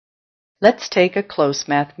Let's take a close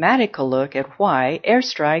mathematical look at why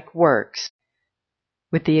airstrike works.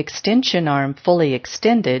 With the extension arm fully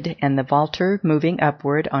extended and the vaulter moving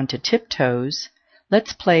upward onto tiptoes,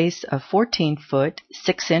 let's place a 14-foot,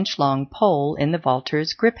 6-inch long pole in the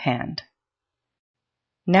vaulter's grip hand.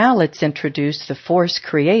 Now let's introduce the force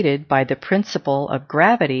created by the principle of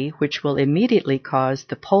gravity, which will immediately cause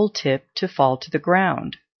the pole tip to fall to the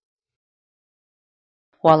ground.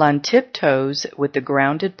 While on tiptoes, with the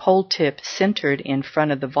grounded pole tip centered in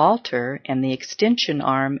front of the vaulter and the extension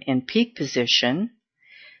arm in peak position,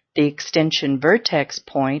 the extension vertex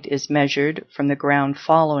point is measured from the ground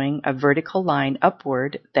following a vertical line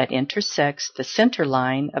upward that intersects the center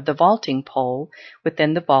line of the vaulting pole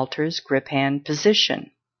within the vaulter's grip hand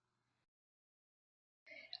position.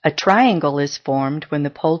 A triangle is formed when the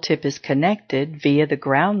pole tip is connected via the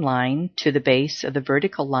ground line to the base of the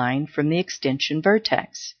vertical line from the extension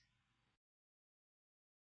vertex.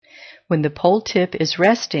 When the pole tip is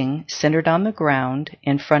resting centered on the ground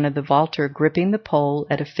in front of the vaulter gripping the pole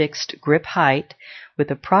at a fixed grip height with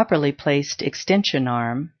a properly placed extension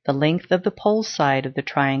arm, the length of the pole side of the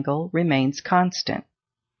triangle remains constant.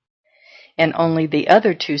 And only the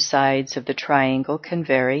other two sides of the triangle can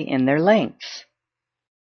vary in their lengths.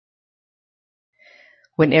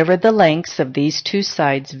 Whenever the lengths of these two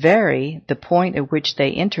sides vary, the point at which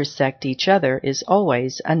they intersect each other is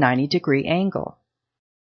always a 90-degree angle,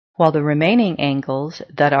 while the remaining angles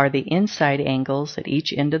that are the inside angles at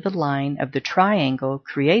each end of the line of the triangle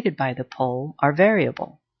created by the pole are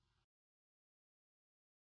variable.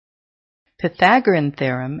 Pythagorean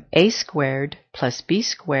theorem a squared plus b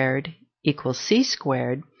squared equals c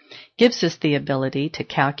squared gives us the ability to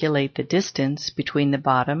calculate the distance between the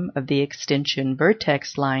bottom of the extension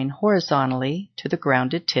vertex line horizontally to the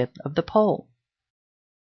grounded tip of the pole.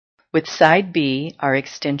 With side B, our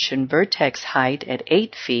extension vertex height at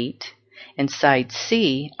 8 feet, and side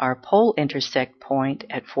C, our pole intersect point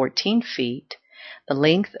at 14 feet, the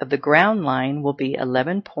length of the ground line will be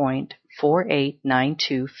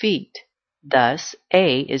 11.4892 feet. Thus,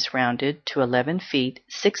 A is rounded to 11 feet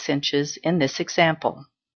 6 inches in this example.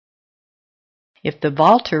 If the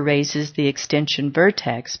vaulter raises the extension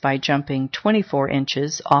vertex by jumping 24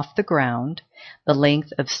 inches off the ground, the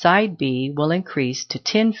length of side B will increase to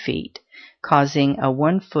 10 feet, causing a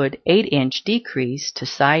 1 foot 8 inch decrease to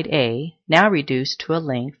side A, now reduced to a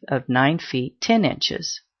length of 9 feet 10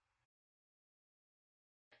 inches.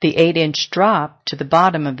 The 8 inch drop to the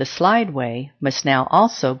bottom of the slideway must now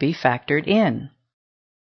also be factored in.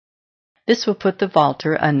 This will put the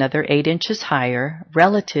vaulter another 8 inches higher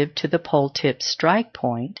relative to the pole tip strike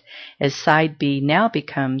point, as side B now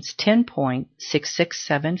becomes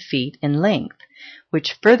 10.667 feet in length,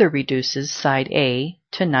 which further reduces side A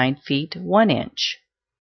to 9 feet 1 inch.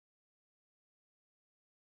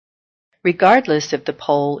 Regardless if the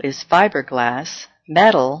pole is fiberglass,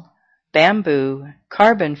 metal, bamboo,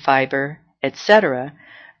 carbon fiber, etc.,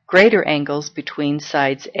 greater angles between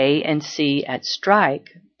sides A and C at strike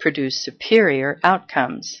produce superior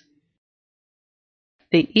outcomes.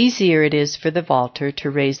 The easier it is for the vaulter to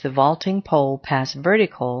raise the vaulting pole past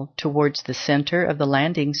vertical towards the center of the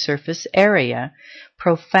landing surface area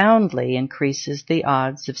profoundly increases the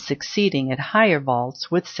odds of succeeding at higher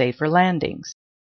vaults with safer landings.